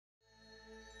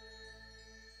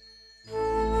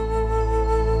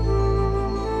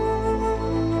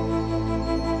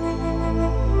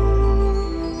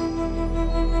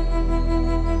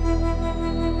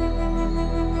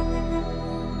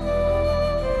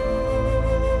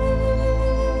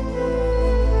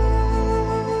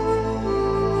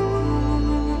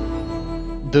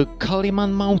The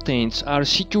Caliman Mountains are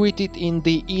situated in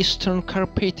the Eastern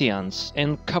Carpathians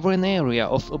and cover an area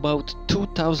of about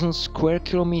 2000 square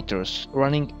kilometers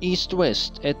running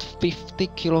east-west at 50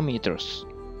 kilometers.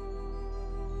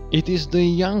 It is the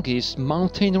youngest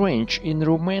mountain range in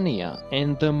Romania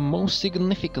and the most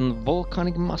significant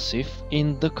volcanic massif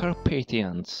in the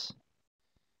Carpathians.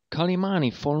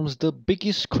 Calimani forms the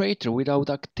biggest crater without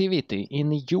activity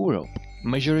in Europe,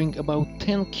 measuring about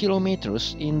 10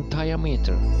 kilometers in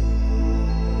diameter.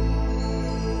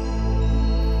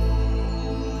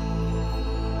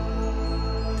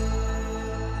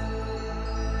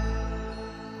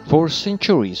 For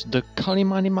centuries, the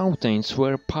Calimani Mountains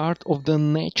were part of the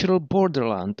natural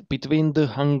borderland between the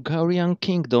Hungarian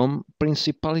Kingdom,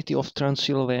 Principality of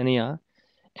Transylvania,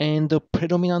 and the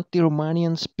predominantly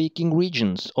Romanian-speaking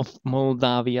regions of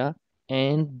Moldavia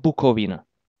and Bucovina.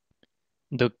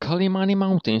 The Calimani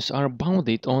Mountains are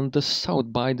bounded on the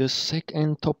south by the Sec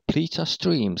and Toplița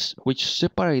streams, which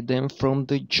separate them from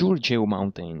the Giurgiu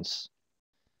Mountains.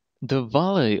 The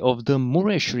valley of the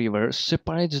Mureș River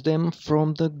separates them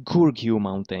from the Giurgiu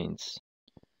Mountains.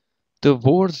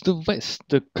 Towards the west,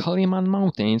 the Caliman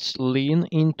Mountains lean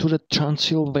into the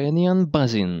Transylvanian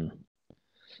basin.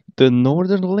 The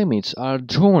northern limits are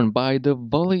drawn by the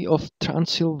valley of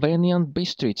Transylvanian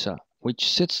Bistrița,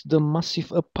 which sets the massif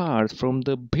apart from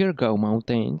the Birgau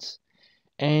Mountains,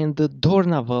 and the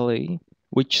Dorna Valley,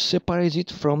 which separates it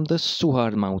from the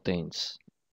Suhard Mountains.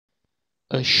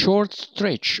 A short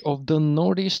stretch of the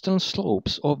northeastern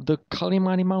slopes of the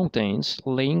Calimani Mountains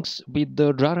links with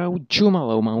the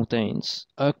Rarau-Jumalo Mountains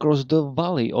across the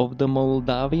valley of the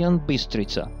Moldavian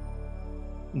Bistrița.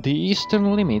 The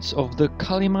eastern limits of the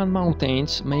Caliman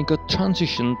Mountains make a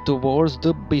transition towards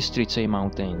the Bistrița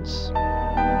Mountains.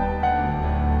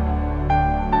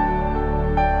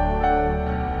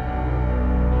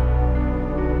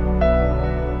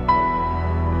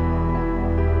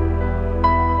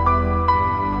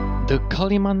 The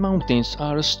Caliman Mountains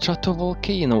are a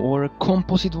stratovolcano or a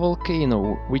composite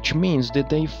volcano, which means that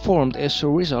they formed as a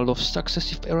result of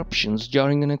successive eruptions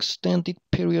during an extended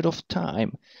period of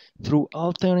time through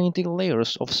alternating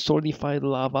layers of solidified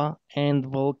lava and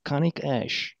volcanic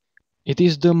ash. It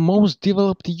is the most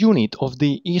developed unit of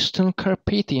the Eastern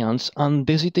Carpathians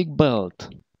andesitic belt.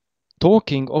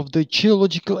 Talking of the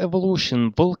geological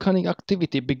evolution, volcanic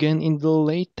activity began in the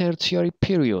late Tertiary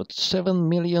period 7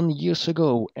 million years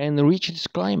ago and reached its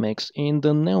climax in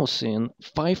the Neocene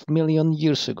 5 million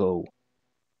years ago.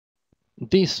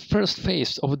 This first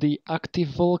phase of the active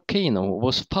volcano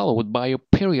was followed by a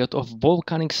period of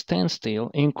volcanic standstill,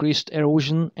 increased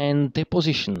erosion and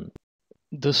deposition.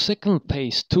 The second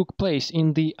phase took place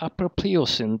in the Upper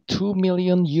Pliocene 2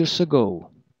 million years ago.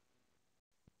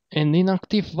 An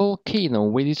inactive volcano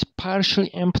with its partially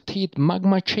emptied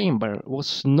magma chamber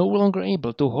was no longer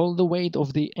able to hold the weight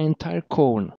of the entire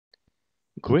cone.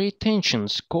 Great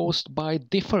tensions caused by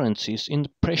differences in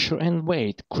pressure and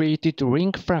weight created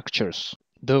ring fractures.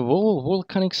 The whole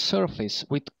volcanic surface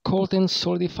with cold and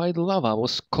solidified lava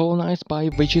was colonized by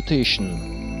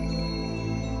vegetation.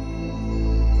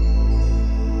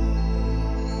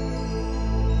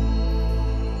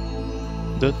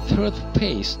 The third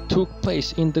phase took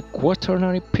place in the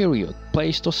Quaternary period,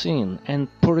 Pleistocene, and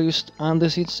produced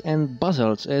andesites and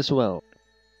basalts as well.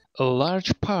 A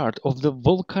large part of the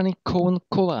volcanic cone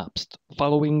collapsed,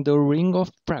 following the ring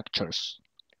of fractures.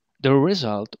 The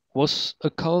result was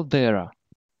a caldera.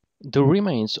 The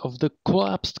remains of the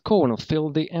collapsed cone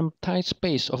filled the emptied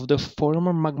space of the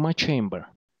former magma chamber.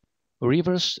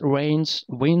 Rivers, rains,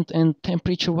 wind and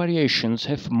temperature variations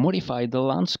have modified the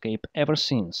landscape ever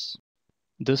since.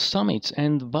 The summits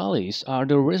and valleys are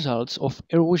the results of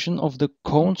erosion of the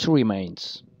cone's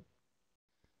remains.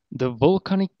 The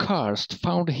volcanic karst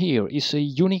found here is a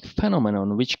unique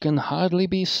phenomenon which can hardly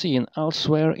be seen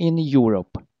elsewhere in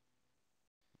Europe.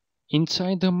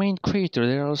 Inside the main crater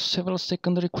there are several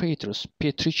secondary craters,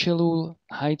 Pietrosul,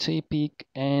 Iezer Peak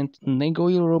and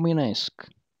Negoiul Romanesque.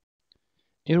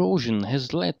 Erosion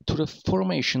has led to the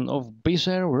formation of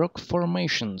bizarre rock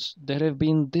formations that have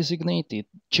been designated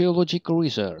geological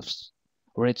reserves: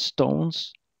 red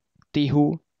stones,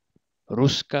 Tihu,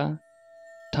 Ruska,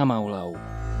 Tamaulau.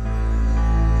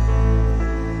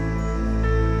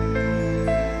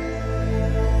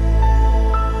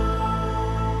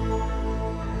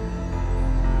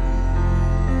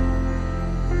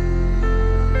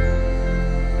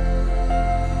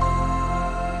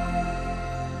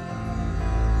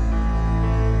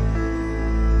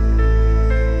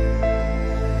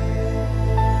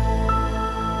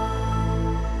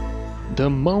 The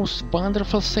most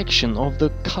wonderful section of the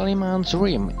Caliman's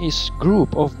rim is a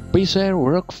group of bizarre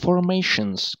rock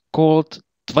formations called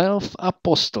 12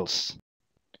 Apostles.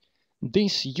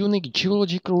 This unique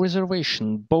geological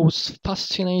reservation boasts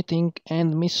fascinating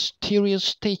and mysterious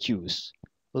statues,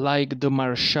 like the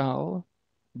Marshal,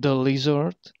 the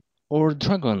Lizard, or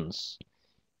dragons,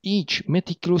 each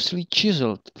meticulously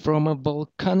chiseled from a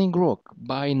volcanic rock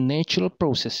by natural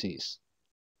processes.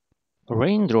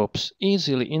 Raindrops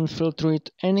easily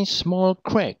infiltrate any small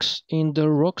cracks in the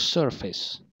rock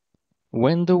surface.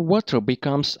 When the water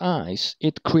becomes ice,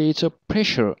 it creates a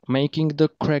pressure, making the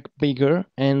crack bigger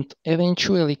and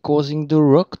eventually causing the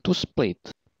rock to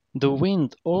split. The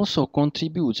wind also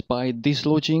contributes by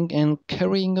dislodging and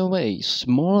carrying away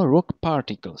small rock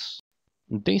particles.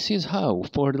 This is how,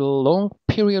 for a long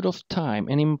period of time,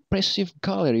 an impressive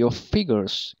gallery of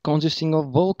figures consisting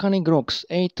of volcanic rocks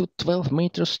 8 to 12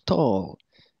 meters tall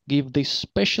give this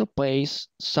special place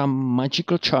some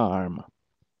magical charm.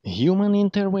 Human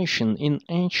intervention in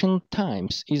ancient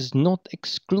times is not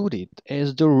excluded,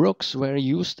 as the rocks were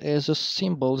used as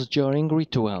symbols during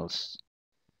rituals.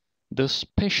 The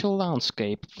special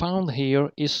landscape found here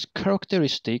is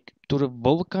characteristic to the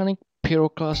volcanic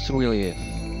pyroclast relief.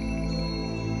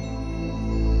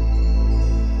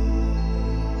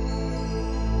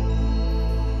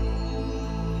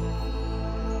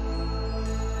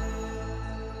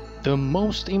 The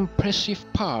most impressive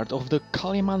part of the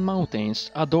Caliman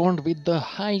Mountains, adorned with the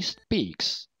highest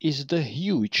peaks, is the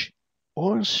huge,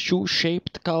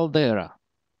 horseshoe-shaped caldera.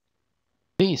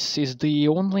 This is the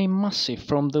only massif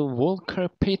from the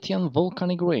Carpathian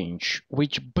volcanic range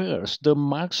which bears the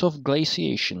marks of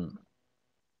glaciation.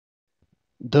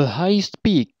 The highest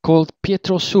peak, called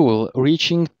Pietrosul,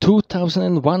 reaching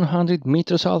 2,100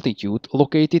 meters altitude,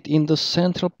 located in the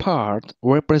central part,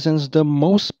 represents the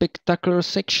most spectacular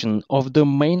section of the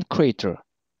main crater.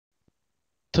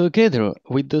 Together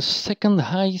with the second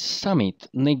highest summit,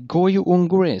 Negoiu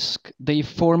Ungurescu, they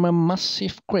form a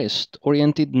massive crest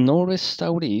oriented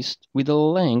northwest-southeast with a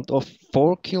length of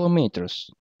 4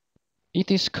 kilometers. It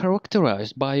is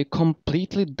characterized by a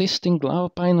completely distinct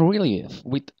alpine relief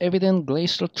with evident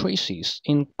glacial traces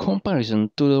in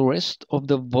comparison to the rest of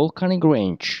the volcanic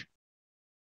range.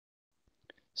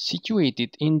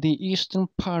 Situated in the eastern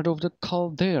part of the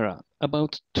caldera,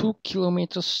 about 2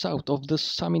 kilometers south of the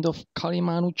summit of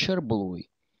Calimanu Cerbului,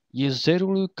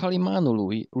 Iezerului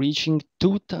Calimanului, reaching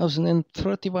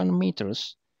 2,031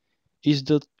 meters, is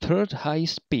the third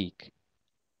highest peak.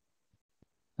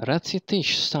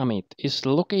 Rațitiș summit is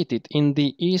located in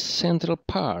the east-central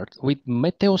part with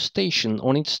Meteo Station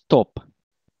on its top.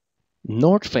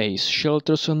 North face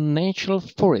shelters a natural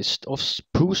forest of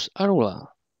spruce arula,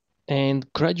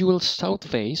 and gradual south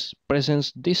face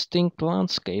presents distinct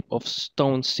landscape of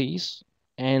stone seas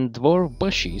and dwarf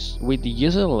bushes with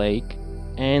Iezer Lake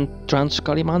and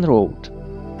Trans-Caliman Road.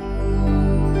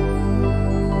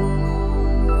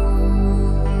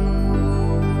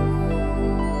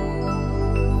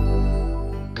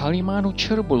 Calimanu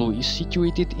Cerbului is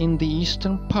situated in the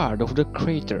eastern part of the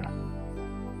crater.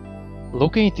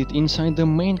 Located inside the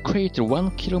main crater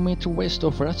 1 kilometer west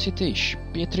of Rațitiș,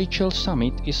 Pietrosul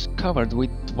summit is covered with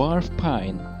dwarf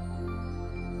pine.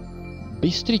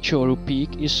 Bistricioru Peak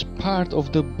is part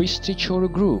of the Bistricioru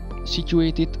group,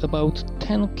 situated about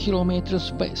 10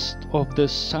 kilometers west of the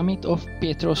summit of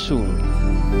Pietrosul.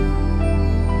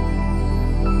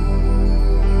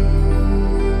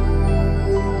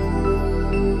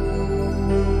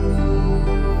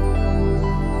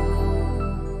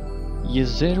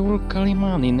 Iezerul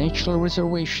Calimani National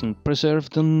Reservation preserves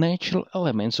the natural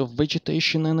elements of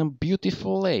vegetation and a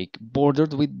beautiful lake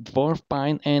bordered with dwarf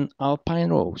pine and alpine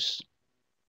rose.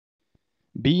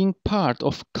 Being part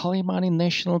of Calimani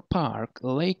National Park,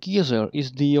 Lake Iezer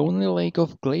is the only lake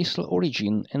of glacial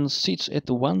origin and sits at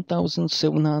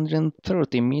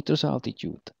 1,730 meters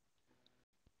altitude.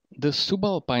 The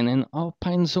subalpine and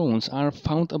alpine zones are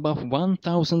found above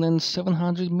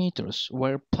 1,700 meters,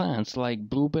 where plants like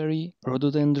blueberry,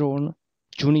 rhododendron,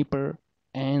 juniper,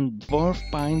 and dwarf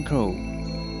pine grow.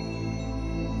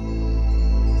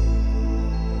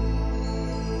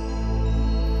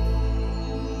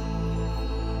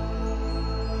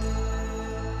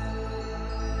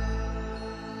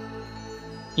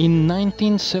 In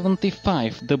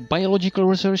 1975, the Biological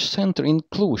Research Center in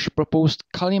Cluj proposed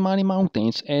Calimani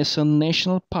Mountains as a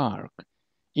national park.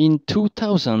 In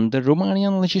 2000, the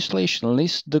Romanian legislation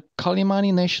lists the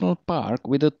Calimani National Park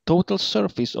with a total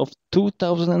surface of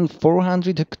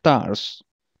 2,400 hectares.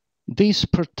 This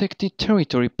protected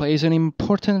territory plays an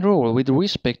important role with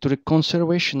respect to the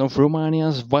conservation of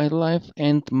Romania's wildlife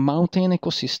and mountain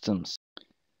ecosystems.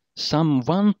 Some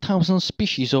 1,000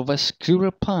 species of vascular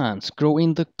plants grow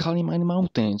in the Calimani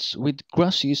Mountains, with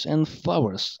grasses and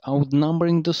flowers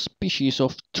outnumbering the species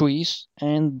of trees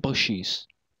and bushes.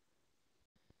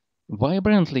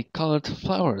 Vibrantly colored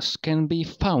flowers can be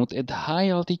found at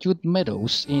high-altitude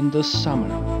meadows in the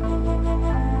summer.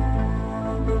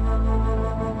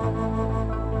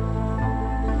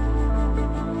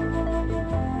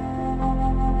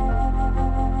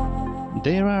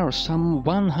 There are some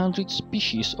 100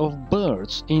 species of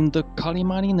birds in the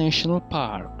Calimani National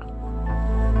Park.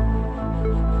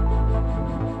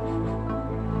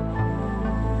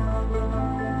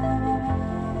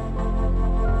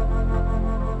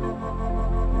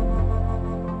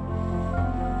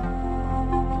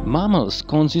 Mammals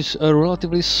consist a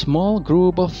relatively small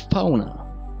group of fauna.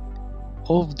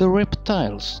 Of the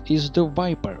reptiles is the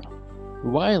viper.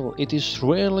 While it is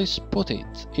rarely spotted,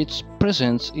 its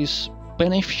presence is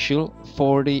beneficial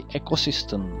for the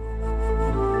ecosystem.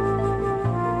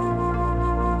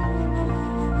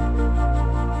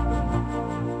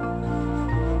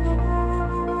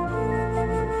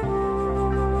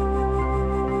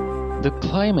 The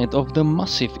climate of the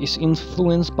massif is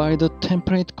influenced by the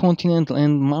temperate continental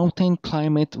and mountain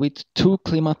climate with two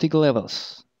climatic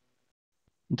levels.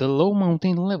 The low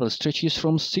mountain level stretches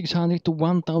from 600 to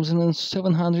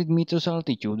 1,700 meters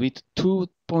altitude with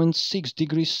 2.6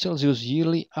 degrees Celsius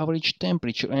yearly average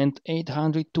temperature and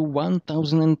 800 to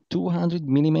 1,200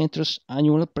 millimeters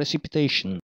annual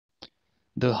precipitation.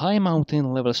 The high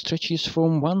mountain level stretches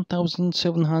from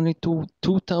 1,700 to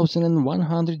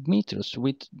 2,100 meters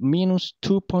with minus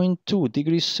 2.2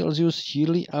 degrees Celsius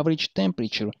yearly average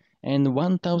temperature and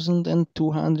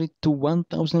 1,200 to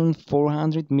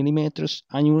 1,400 millimeters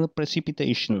annual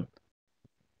precipitation.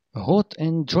 Hot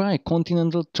and dry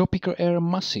continental tropical air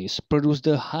masses produce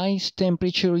the highest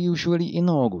temperature usually in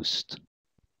August.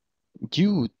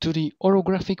 Due to the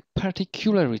orographic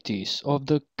particularities of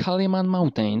the Caliman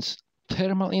Mountains,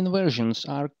 thermal inversions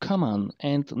are common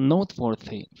and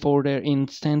noteworthy for their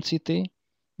intensity,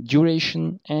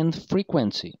 duration, and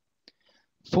frequency.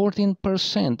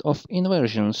 14% of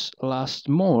inversions last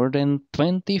more than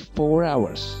 24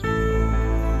 hours.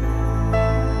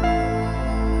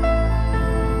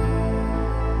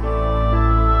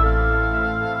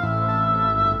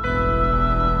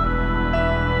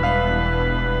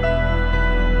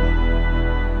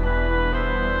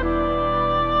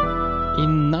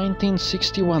 In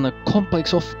 1961, a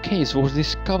complex of caves was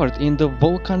discovered in the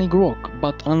volcanic rock,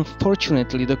 but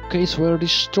unfortunately the caves were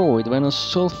destroyed when a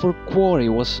sulfur quarry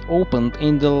was opened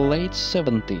in the late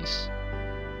 70s.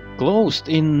 Closed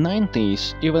in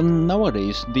 90s, even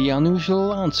nowadays the unusual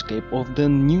landscape of the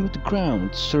nude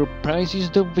ground surprises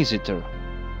the visitor.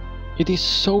 It is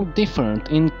so different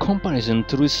in comparison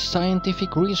to the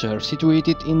scientific reserve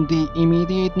situated in the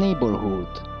immediate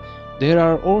neighborhood. There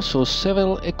are also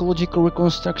several ecological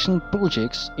reconstruction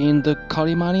projects in the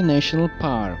Calimani National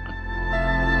Park.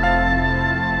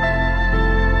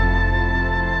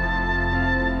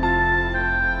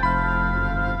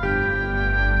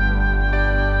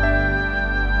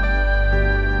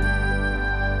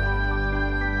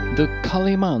 The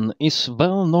Caliman is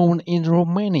well known in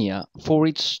Romania for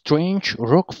its strange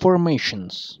rock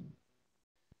formations.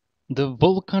 The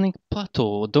volcanic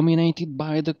plateau dominated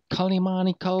by the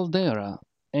Calimani caldera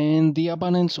and the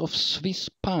abundance of Swiss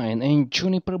pine and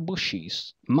juniper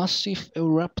bushes, massive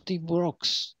eruptive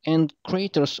rocks, and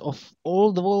craters of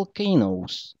old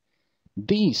volcanoes.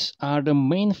 These are the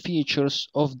main features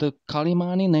of the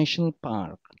Calimani National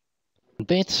Park.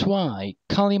 That's why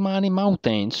Calimani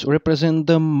Mountains represent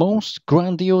the most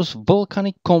grandiose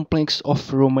volcanic complex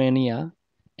of Romania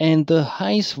and the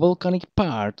highest volcanic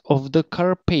part of the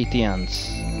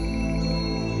Carpathians.